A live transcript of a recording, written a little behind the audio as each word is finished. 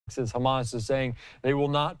As Hamas is saying they will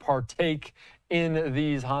not partake in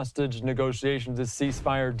these hostage negotiations, this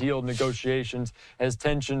ceasefire deal negotiations, as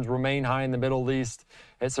tensions remain high in the Middle East.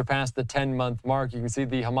 It surpassed the 10-month mark. You can see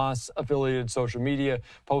the Hamas-affiliated social media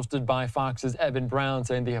posted by Fox's Evan Brown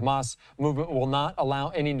saying the Hamas movement will not allow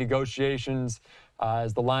any negotiations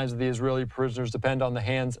as the lives of the Israeli prisoners depend on the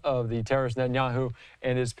hands of the terrorist Netanyahu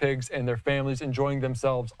and his pigs and their families enjoying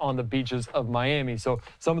themselves on the beaches of Miami. So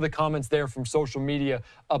some of the comments there from social media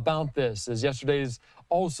about this, as yesterday's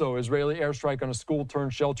also Israeli airstrike on a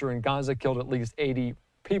school-turned-shelter in Gaza killed at least 80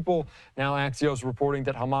 people. Now Axios reporting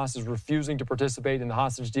that Hamas is refusing to participate in the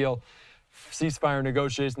hostage deal ceasefire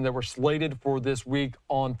negotiations that were slated for this week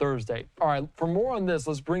on Thursday. All right, for more on this,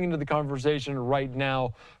 let's bring into the conversation right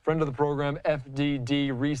now, friend of the program,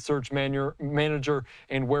 FDD research manager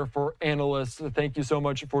and Wherefore analyst. Thank you so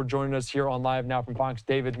much for joining us here on Live Now from Fox,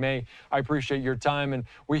 David May. I appreciate your time. And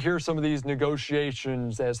we hear some of these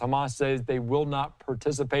negotiations as Hamas says they will not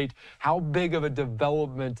participate. How big of a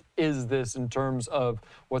development is this in terms of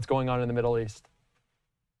what's going on in the Middle East?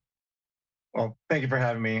 Well, thank you for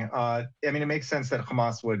having me. I mean, it makes sense that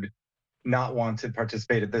Hamas would not want to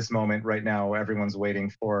participate at this moment. Right now, everyone's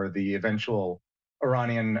waiting for the eventual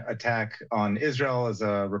Iranian attack on Israel as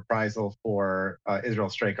a reprisal for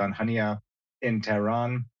Israel's strike on Hania in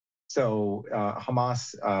Tehran. So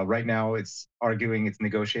Hamas right now, it's arguing it's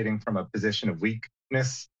negotiating from a position of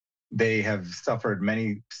weakness. They have suffered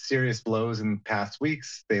many serious blows in past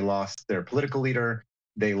weeks. They lost their political leader.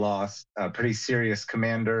 They lost a pretty serious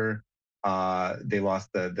commander. They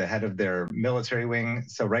lost the head of their military wing.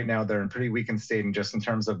 So right now they're in pretty weakened state, and just in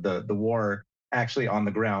terms of the war actually on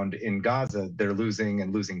the ground in Gaza, they're losing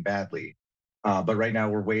and losing badly. But right now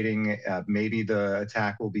we're waiting. Maybe the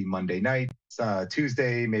attack will be Monday night,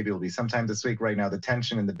 Tuesday, maybe it'll be sometime this week. Right now the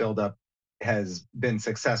tension and the buildup has been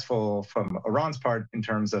successful from Iran's part in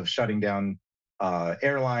terms of shutting down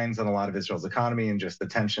airlines and a lot of Israel's economy, and just the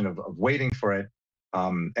tension of waiting for it.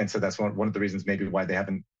 And so that's one of the reasons maybe why they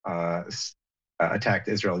haven't attacked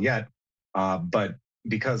Israel yet. But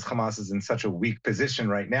because Hamas is in such a weak position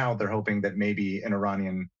right now, they're hoping that maybe an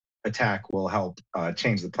Iranian attack will help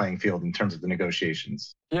change the playing field in terms of the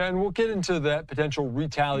negotiations. Yeah, and we'll get into that potential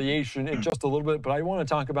retaliation in just a little bit, but I want to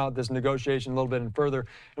talk about this negotiation a little bit and further.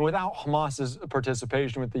 And without Hamas's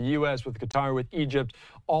participation, with the U.S., with Qatar, with Egypt,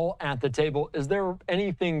 all at the table, is there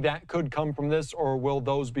anything that could come from this, or will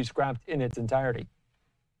those be scrapped in its entirety?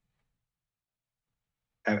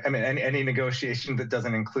 I mean, any negotiation that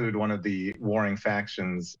doesn't include one of the warring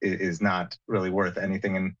factions is not really worth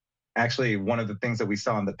anything. And actually, one of the things that we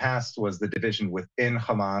saw in the past was the division within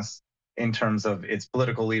Hamas in terms of its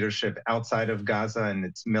political leadership outside of Gaza and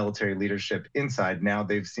its military leadership inside. Now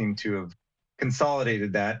they've seemed to have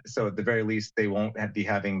consolidated that. So at the very least, they won't be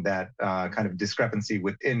having that kind of discrepancy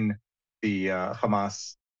within the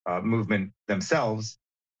Hamas movement themselves.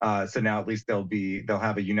 So now at least they'll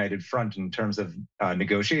have a united front in terms of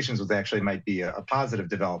negotiations, which actually might be a positive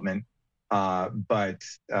development. But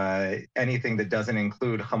anything that doesn't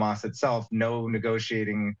include Hamas itself, no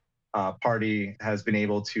negotiating party has been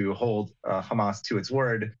able to hold Hamas to its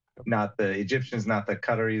word. Not the Egyptians, not the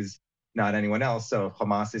Qataris, not anyone else. So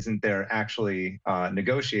Hamas isn't there actually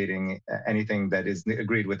negotiating. Anything that is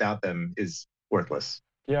agreed without them is worthless.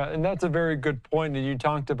 Yeah, and that's a very good point. And you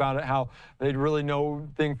talked about it, how they'd really no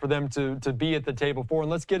thing for them to be at the table for.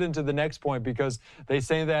 And let's get into the next point, because they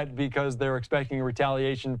say that because they're expecting a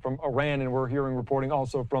retaliation from Iran. And we're hearing reporting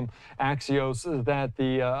also from Axios that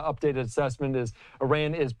the updated assessment is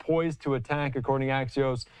Iran is poised to attack, according to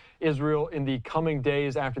Axios, Israel in the coming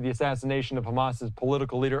days after the assassination of Hamas's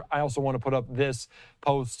political leader. I also want to put up this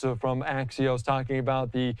post from Axios talking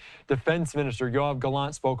about the defense minister. Yoav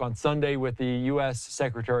Gallant spoke on Sunday with the U.S.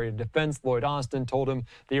 Secretary of Defense, Lloyd Austin, told him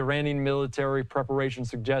the Iranian military preparation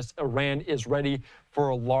suggests Iran is ready for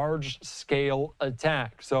a large-scale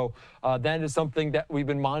attack. So that is something that we've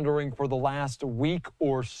been monitoring for the last week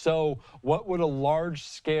or so. What would a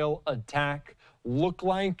large-scale attack look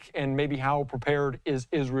like, and maybe how prepared is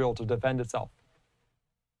Israel to defend itself?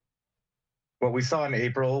 Well, we saw in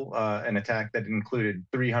April an attack that included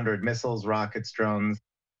 300 missiles, rockets, drones,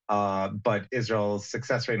 but Israel's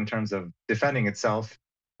success rate in terms of defending itself,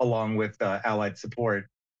 along with allied support,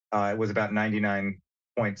 it was about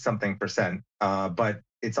 99-point-something%. But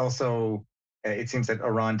it's also, it seems that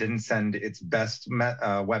Iran didn't send its best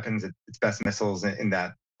weapons, its best missiles in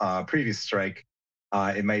that previous strike.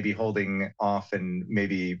 It may be holding off and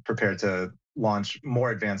maybe prepared to launch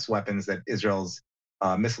more advanced weapons that Israel's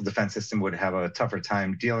missile defense system would have a tougher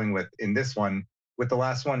time dealing with in this one. With the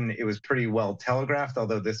last one, it was pretty well telegraphed,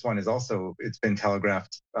 although this one is also, it's been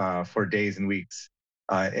telegraphed for days and weeks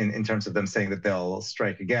in terms of them saying that they'll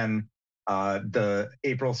strike again. The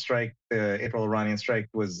April strike, the April Iranian strike,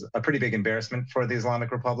 was a pretty big embarrassment for the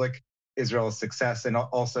Islamic Republic. Israel's success, and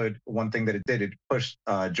also one thing that it did, it pushed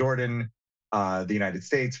Jordan, the United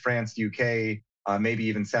States, France, UK, maybe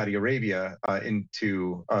even Saudi Arabia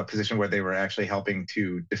into a position where they were actually helping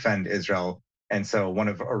to defend Israel. And so one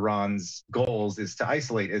of Iran's goals is to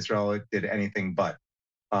isolate Israel. It did anything but.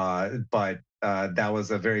 That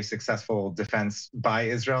was a very successful defense by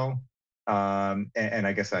Israel. And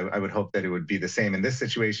I guess I would hope that it would be the same in this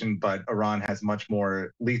situation, but Iran has much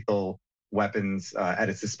more lethal weapons at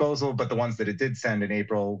its disposal, but the ones that it did send in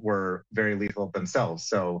April were very lethal themselves.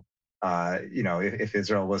 So, if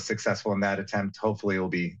Israel was successful in that attempt, hopefully it will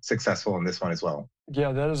be successful in this one as well.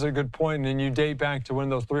 Yeah, that is a good point. And you date back to when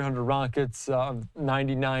those 300 rockets,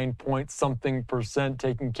 99 point something percent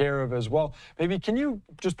taken care of as well. Maybe can you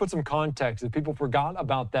just put some context if people forgot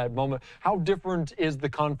about that moment? How different is the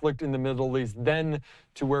conflict in the Middle East then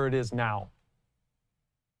to where it is now?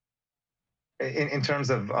 In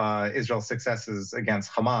terms of Israel's successes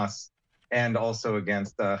against Hamas and also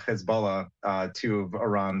against Hezbollah, two of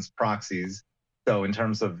Iran's proxies. So in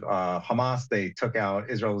terms of Hamas,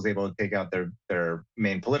 Israel was able to take out their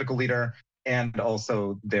main political leader and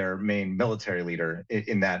also their main military leader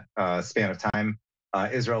in that span of time.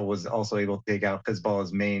 Israel was also able to take out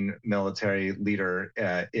Hezbollah's main military leader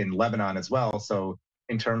in Lebanon as well. So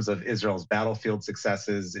in terms of Israel's battlefield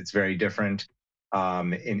successes, it's very different.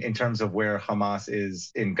 In terms of where Hamas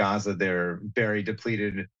is in Gaza, they're very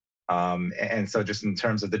depleted. And so just in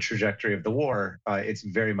terms of the trajectory of the war, it's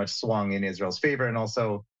very much swung in Israel's favor. And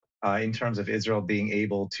also in terms of Israel being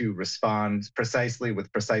able to respond precisely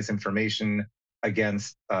with precise information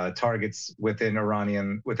against targets within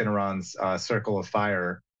Iran's circle of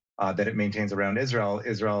fire that it maintains around Israel,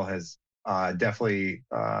 Israel has definitely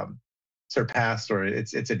surpassed, or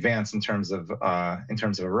it's advanced in terms of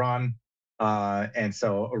Iran. And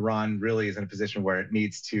so Iran really is in a position where it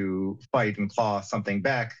needs to fight and claw something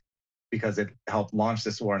back, because it helped launch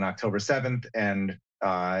this war on October 7th, and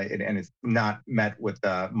it's not met with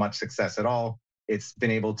much success at all. It's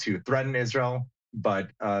been able to threaten Israel, but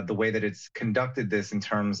the way that it's conducted this in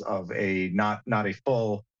terms of not a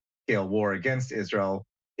full-scale war against Israel,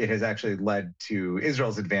 it has actually led to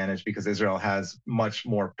Israel's advantage, because Israel has much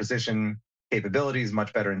more precision capabilities,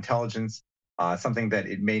 much better intelligence, something that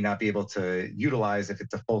it may not be able to utilize if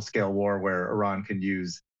it's a full-scale war where Iran can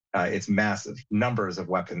use its massive numbers of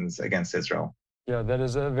weapons against Israel. Yeah, that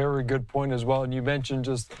is a very good point as well. And you mentioned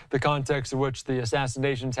just the context in which the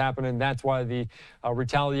assassinations happen, and that's why the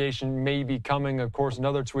retaliation may be coming. Of course,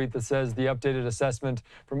 another tweet that says the updated assessment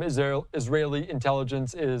from Israeli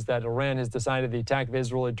intelligence is that Iran has decided the attack of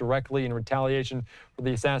Israel directly in retaliation for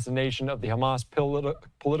the assassination of the Hamas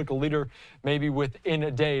political leader, maybe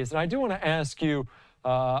within days. And I do want to ask you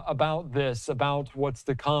about this, about what's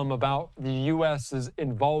to come, about the U.S.'s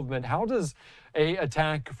involvement. How does an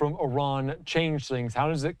attack from Iran change things? How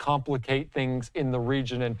does it complicate things in the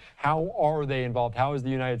region? And how are they involved? How is the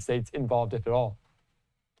United States involved, if at all?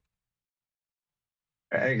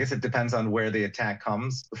 I guess it depends on where the attack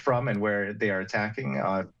comes from and where they are attacking.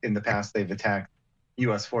 In the past, they've attacked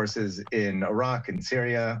U.S. forces in Iraq and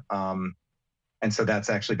Syria. And so that's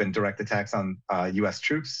actually been direct attacks on U.S.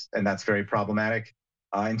 troops, and that's very problematic.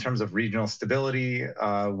 In terms of regional stability,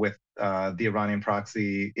 with the Iranian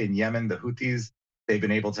proxy in Yemen, the Houthis, they've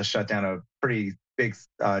been able to shut down a pretty big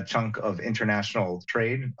chunk of international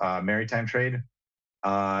trade, maritime trade.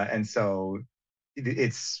 And so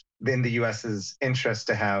it's in the U.S.'s interest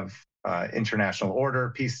to have international order,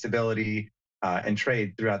 peace, stability, and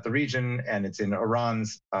trade throughout the region. And it's in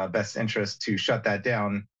Iran's best interest to shut that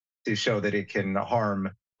down, to show that it can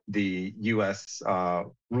harm the U.S.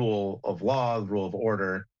 Rule of law, rule of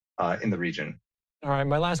order in the region. All right,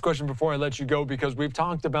 my last question before I let you go, because we've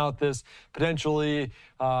talked about this potentially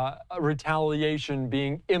retaliation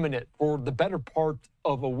being imminent for the better part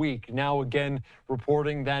of a week. Now, again,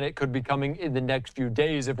 reporting that it could be coming in the next few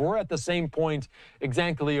days. If we're at the same point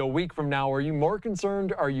exactly a week from now, are you more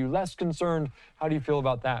concerned? Are you less concerned? How do you feel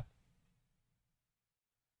about that?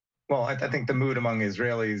 Well, I think the mood among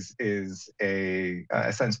Israelis is a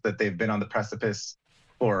sense that they've been on the precipice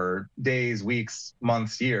for days, weeks,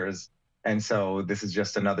 months, years. And so this is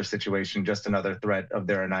just another situation, just another threat of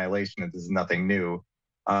their annihilation. This is nothing new.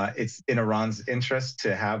 It's in Iran's interest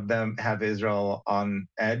to have Israel on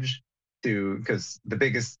edge, because the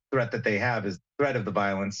biggest threat that they have is the threat of the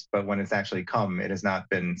violence, but when it's actually come, it has not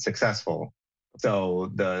been successful.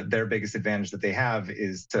 So their biggest advantage that they have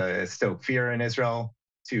is to stoke fear in Israel,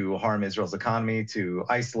 to harm Israel's economy, to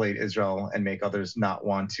isolate Israel and make others not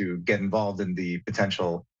want to get involved in the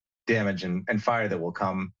potential damage and fire that will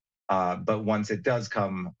come. But once it does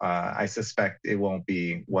come, I suspect it won't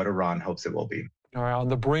be what Iran hopes it will be. All right, on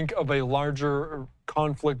the brink of a larger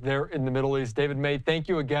conflict there in the Middle East. David May, thank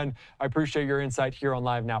you again. I appreciate your insight here on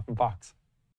Live Now from Fox.